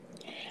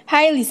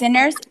Hi,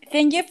 listeners.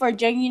 Thank you for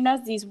joining us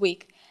this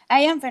week.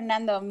 I am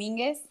Fernando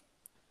Dominguez.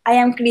 I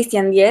am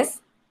Cristian Diez.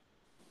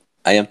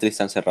 I am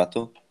Tristan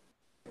Serrato.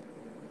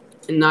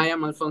 And I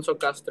am Alfonso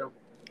Castro.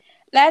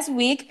 Last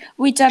week,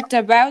 we talked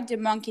about The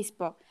Monkey's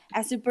Paw,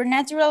 a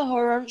supernatural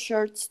horror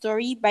short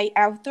story by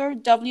author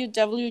W.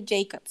 W.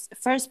 Jacobs,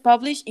 first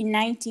published in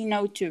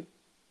 1902.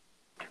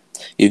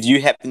 If you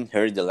haven't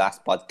heard the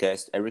last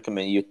podcast, I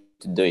recommend you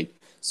to do it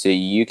so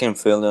you can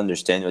fully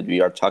understand what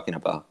we are talking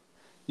about.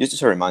 Just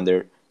as a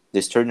reminder,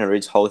 the story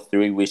narrates how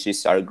three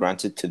wishes are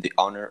granted to the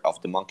owner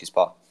of the monkey's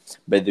paw,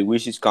 but the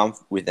wishes come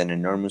with an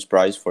enormous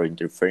price for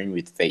interfering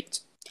with fate.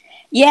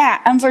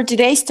 Yeah, and for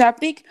today's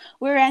topic,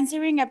 we're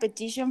answering a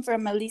petition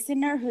from a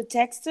listener who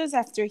texted us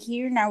after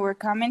hearing our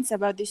comments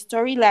about the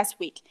story last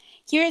week.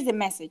 Here is the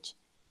message.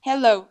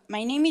 Hello,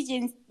 my name is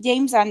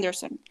James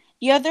Anderson.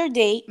 The other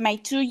day, my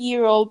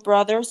 2-year-old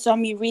brother saw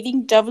me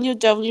reading W.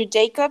 W.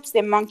 Jacobs'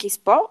 The Monkey's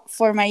Paw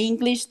for my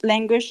English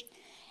language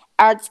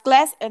arts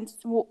class and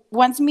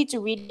wants me to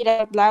read it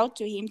out loud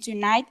to him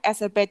tonight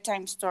as a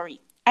bedtime story.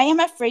 I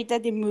am afraid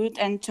that the mood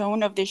and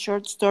tone of the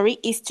short story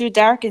is too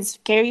dark and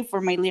scary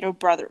for my little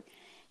brother,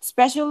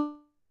 especially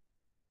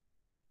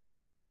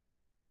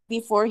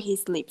before he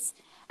sleeps.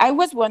 I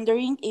was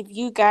wondering if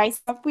you guys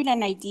come up with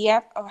an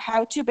idea of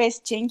how to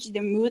best change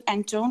the mood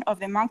and tone of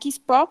the monkey's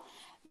paw,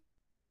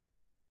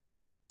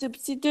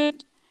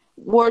 substitute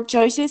word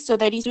choices so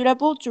that it's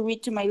suitable to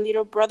read to my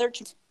little brother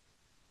tonight.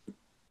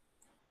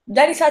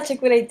 That is such a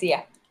good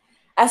idea.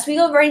 As we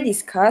already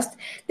discussed,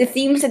 the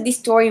themes that this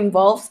story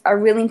involves are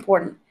really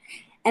important,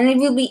 and it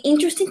will be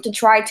interesting to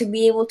try to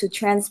be able to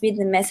transmit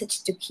the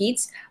message to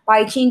kids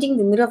by changing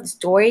the mood of the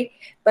story,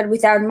 but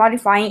without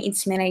modifying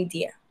its main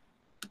idea.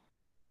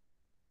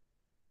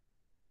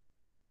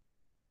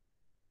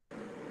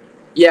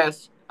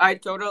 Yes, I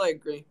totally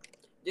agree.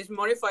 This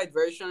modified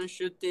version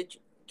should teach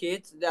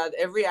kids that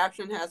every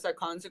action has a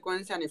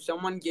consequence, and if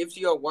someone gives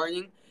you a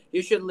warning,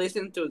 you should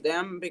listen to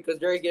them because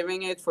they're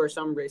giving it for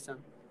some reason.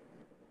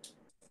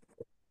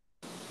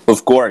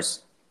 Of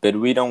course, but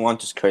we don't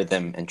want to scare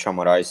them and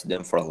traumatize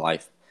them for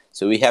life,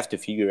 so we have to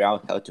figure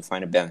out how to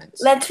find a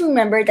balance. Let's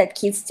remember that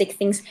kids take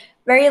things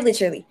very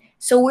literally,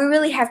 so we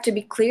really have to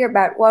be clear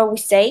about what we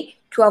say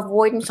to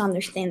avoid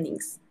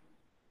misunderstandings.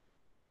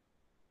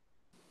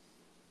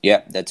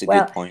 Yeah, that's a good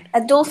Well, point.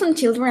 adults and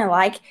children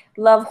alike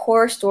love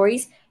horror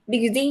stories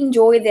because they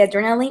enjoy the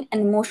adrenaline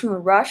and emotional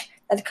rush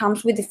that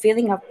comes with the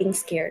feeling of being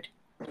scared.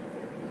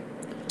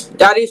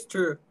 That is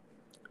true.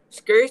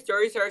 Scary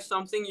stories are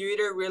something you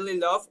either really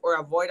love or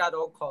avoid at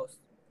all costs.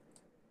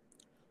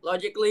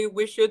 Logically,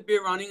 we should be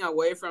running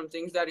away from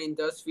things that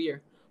induce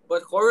fear,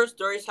 but horror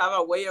stories have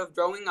a way of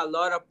drawing a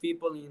lot of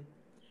people in.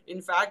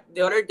 In fact,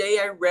 the other day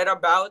I read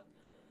about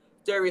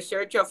the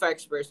research of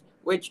experts,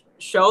 which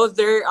shows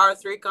there are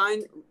three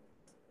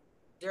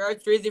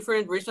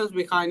different reasons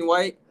behind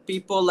why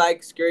people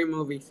like scary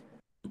movies.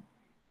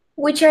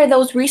 Which are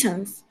those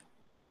reasons?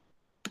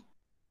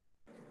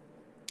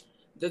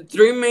 The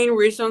three main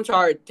reasons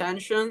are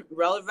tension,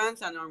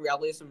 relevance, and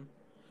unrealism.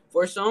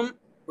 For some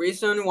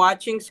reason,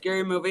 watching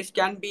scary movies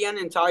can be an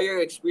entire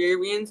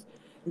experience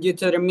due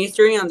to the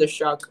mystery and the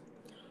shock.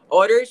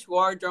 Others who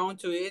are drawn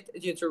to it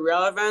due to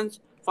relevance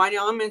find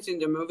elements in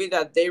the movie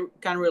that they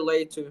can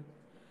relate to.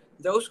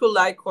 Those who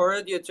like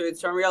horror due to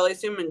its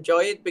unrealism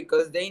enjoy it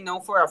because they know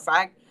for a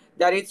fact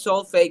that it's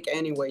all fake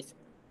anyways.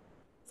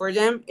 For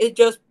them, it's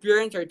just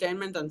pure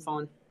entertainment and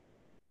fun.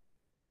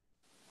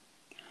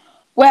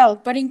 Well,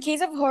 but in case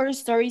of horror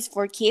stories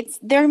for kids,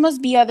 there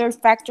must be other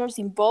factors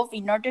involved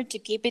in order to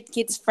keep it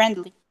kids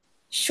friendly.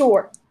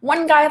 Sure,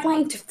 one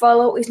guideline to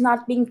follow is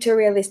not being too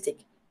realistic.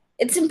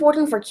 It's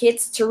important for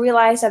kids to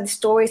realize that the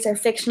stories are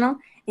fictional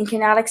and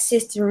cannot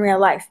exist in real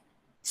life.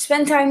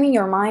 Spend time in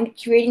your mind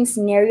creating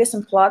scenarios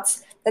and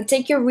plots that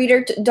take your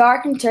reader to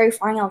dark and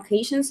terrifying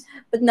locations,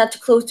 but not too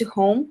close to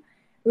home.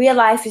 Real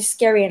life is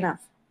scary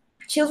enough.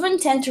 Children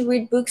tend to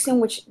read books in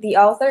which the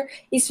author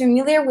is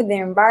familiar with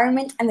their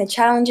environment and the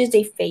challenges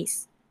they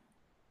face.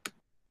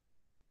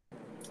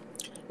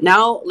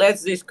 Now,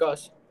 let's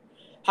discuss.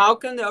 How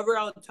can the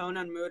overall tone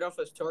and mood of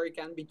a story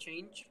can be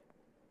changed?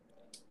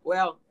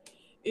 Well,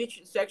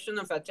 each section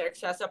of a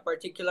text has a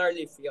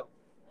particularly feel.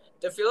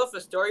 The feel of a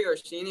story or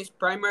scene is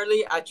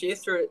primarily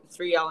achieved through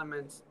three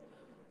elements: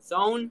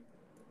 tone,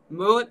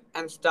 mood,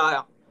 and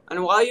style.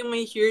 And while you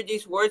may hear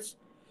these words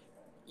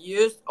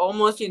used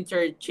almost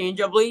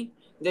interchangeably,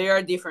 they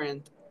are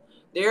different.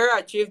 They are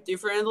achieved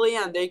differently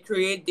and they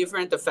create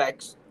different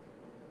effects.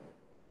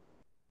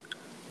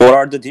 What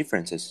are the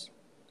differences?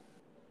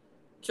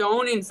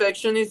 Tone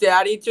infection is the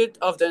attitude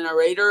of the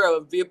narrator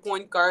or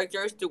viewpoint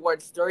characters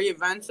towards story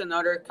events and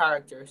other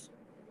characters.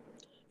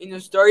 In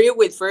a story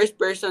with first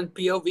person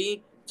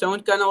POV, tone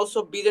can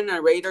also be the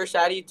narrator's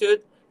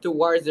attitude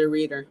towards the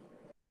reader.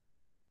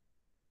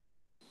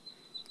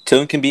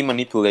 Tone can be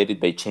manipulated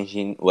by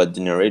changing what the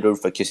narrator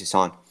focuses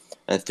on,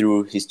 and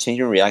through his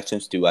changing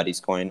reactions to what is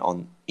going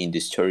on in the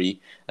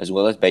story, as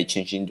well as by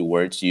changing the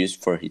words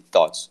used for his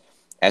thoughts,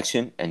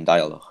 action, and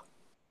dialogue.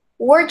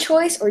 Word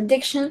choice or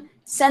diction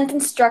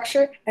sentence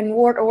structure, and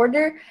word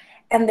order,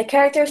 and the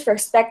character's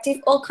perspective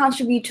all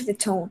contribute to the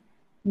tone.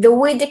 The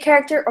way the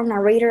character or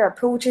narrator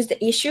approaches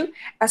the issue,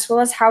 as well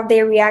as how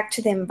they react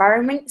to the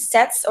environment,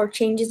 sets or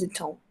changes the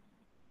tone.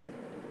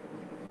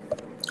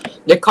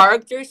 The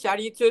character's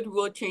attitude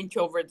will change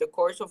over the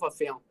course of a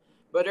film,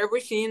 but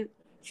every scene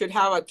should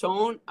have a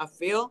tone, a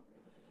feel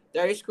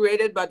that is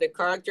created by the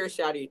character's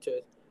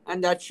attitude,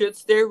 and that should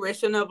stay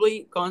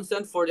reasonably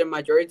constant for the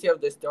majority of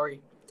the story.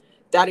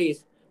 That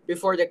is,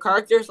 before the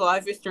character's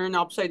life is turned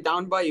upside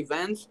down by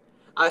events,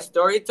 a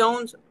story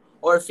tones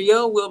or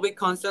feel will be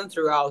constant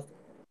throughout.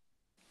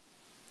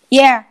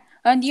 Yeah,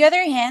 on the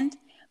other hand,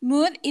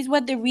 mood is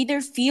what the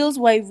reader feels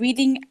while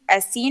reading a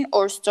scene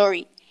or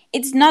story.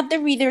 It's not the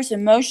reader's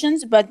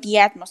emotions, but the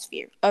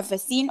atmosphere of a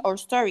scene or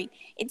story.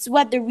 It's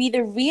what the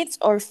reader reads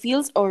or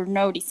feels or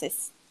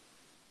notices.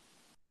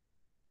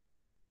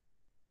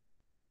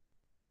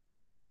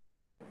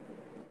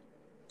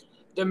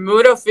 The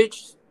mood of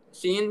each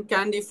scene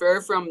can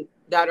differ from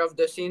that of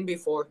the scene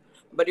before,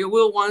 but it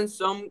will want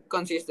some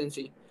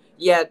consistency.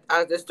 Yet,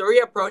 as the story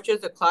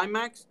approaches the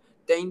climax,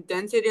 the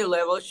intensity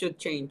level should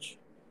change.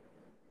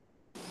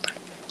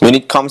 When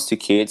it comes to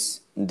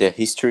kids, the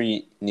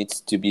history needs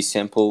to be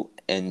simple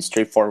and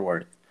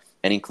straightforward,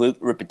 and include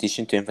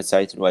repetition to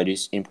emphasize what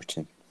is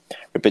important.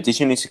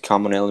 Repetition is a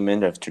common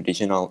element of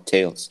traditional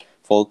tales,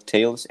 folk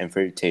tales, and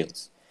fairy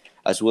tales,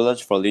 as well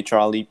as for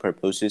literary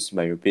purposes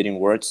by repeating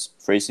words,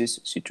 phrases,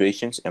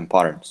 situations, and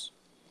patterns.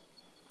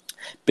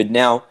 But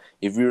now,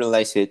 if we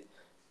realize it,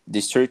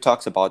 the story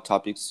talks about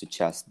topics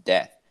such as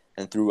death,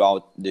 and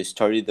throughout the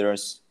story there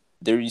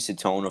is a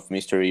tone of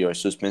mystery or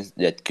suspense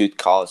that could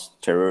cause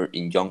terror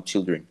in young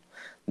children.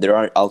 There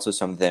are also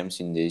some themes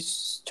in this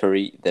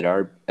story that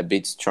are a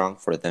bit strong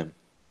for them.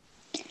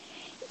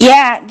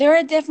 Yeah, there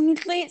are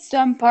definitely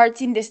some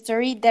parts in the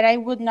story that I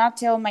would not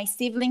tell my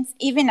siblings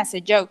even as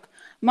a joke,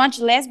 much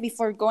less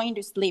before going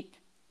to sleep.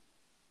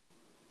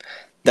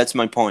 That's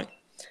my point.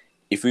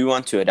 If we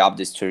want to adapt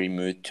the story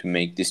mood to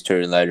make the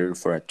story lighter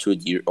for a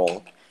 2-year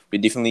old, we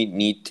definitely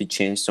need to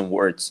change some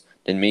words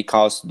that may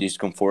cause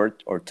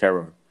discomfort or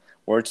terror.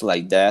 Words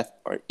like death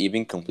or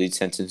even complete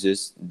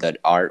sentences that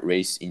are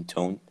raised in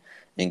tone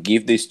and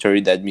give the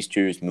story that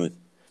mysterious mood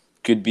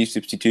could be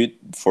substituted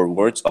for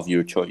words of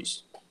your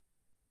choice.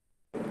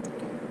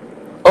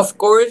 Of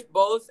course,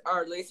 both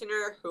our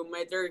listener who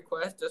made the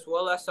request as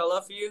well as all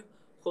of you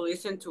who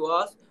listen to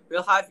us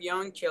will have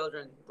young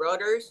children,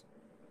 brothers,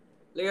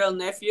 little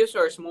nephews,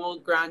 or small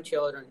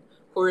grandchildren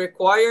who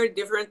require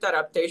different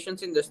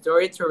adaptations in the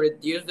story to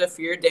reduce the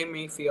fear they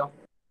may feel.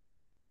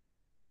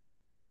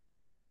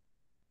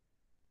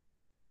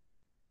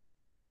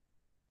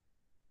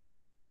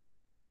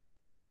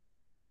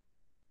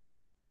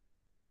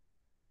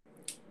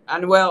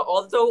 And well,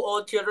 although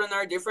all children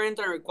are different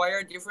and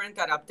require different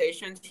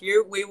adaptations,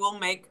 here we will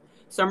make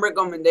some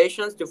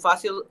recommendations to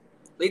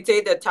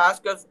facilitate the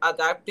task of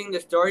adapting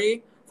the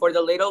story for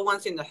the little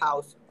ones in the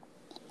house.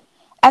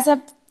 As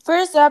a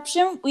first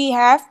option, we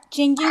have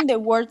changing the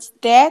words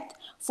dead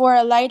for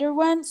a lighter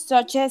one,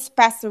 such as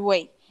pass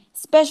away,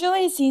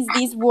 especially since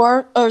this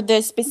word or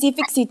the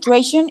specific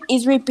situation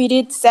is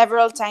repeated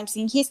several times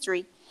in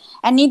history,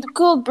 and it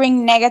could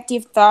bring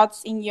negative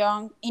thoughts in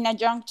a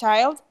young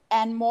child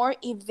and more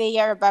if they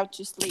are about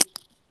to sleep.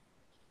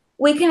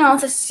 We can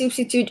also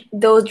substitute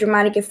those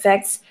dramatic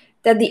effects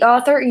that the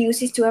author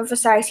uses to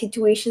emphasize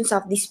situations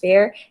of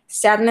despair,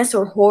 sadness,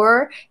 or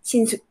horror,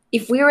 since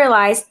if we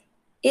realize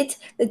it,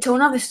 the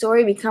tone of the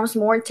story becomes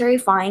more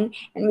terrifying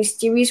and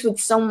mysterious with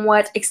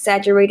somewhat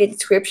exaggerated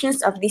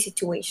descriptions of these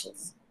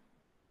situations.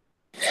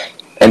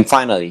 And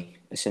finally,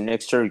 as an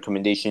extra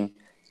recommendation,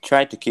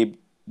 try to keep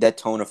that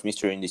tone of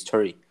mystery in the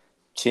story.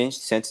 Change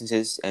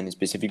sentences and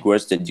specific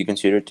words that you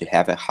consider to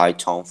have a high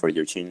tone for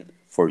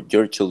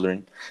your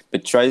children,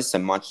 but try as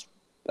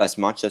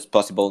much as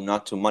possible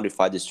not to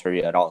modify the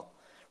story at all.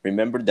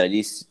 Remember that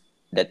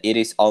it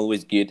is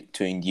always good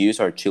to induce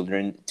our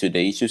children to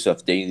the issues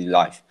of daily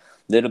life,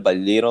 little by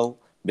little,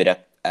 but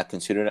at a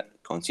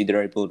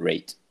considerable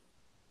rate.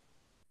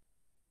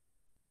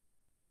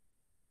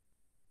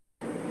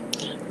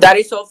 That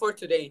is all for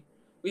today.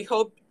 We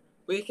hope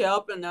we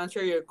help and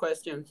answer your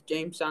questions,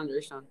 James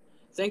Anderson.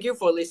 Thank you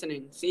for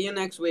listening. See you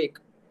next week.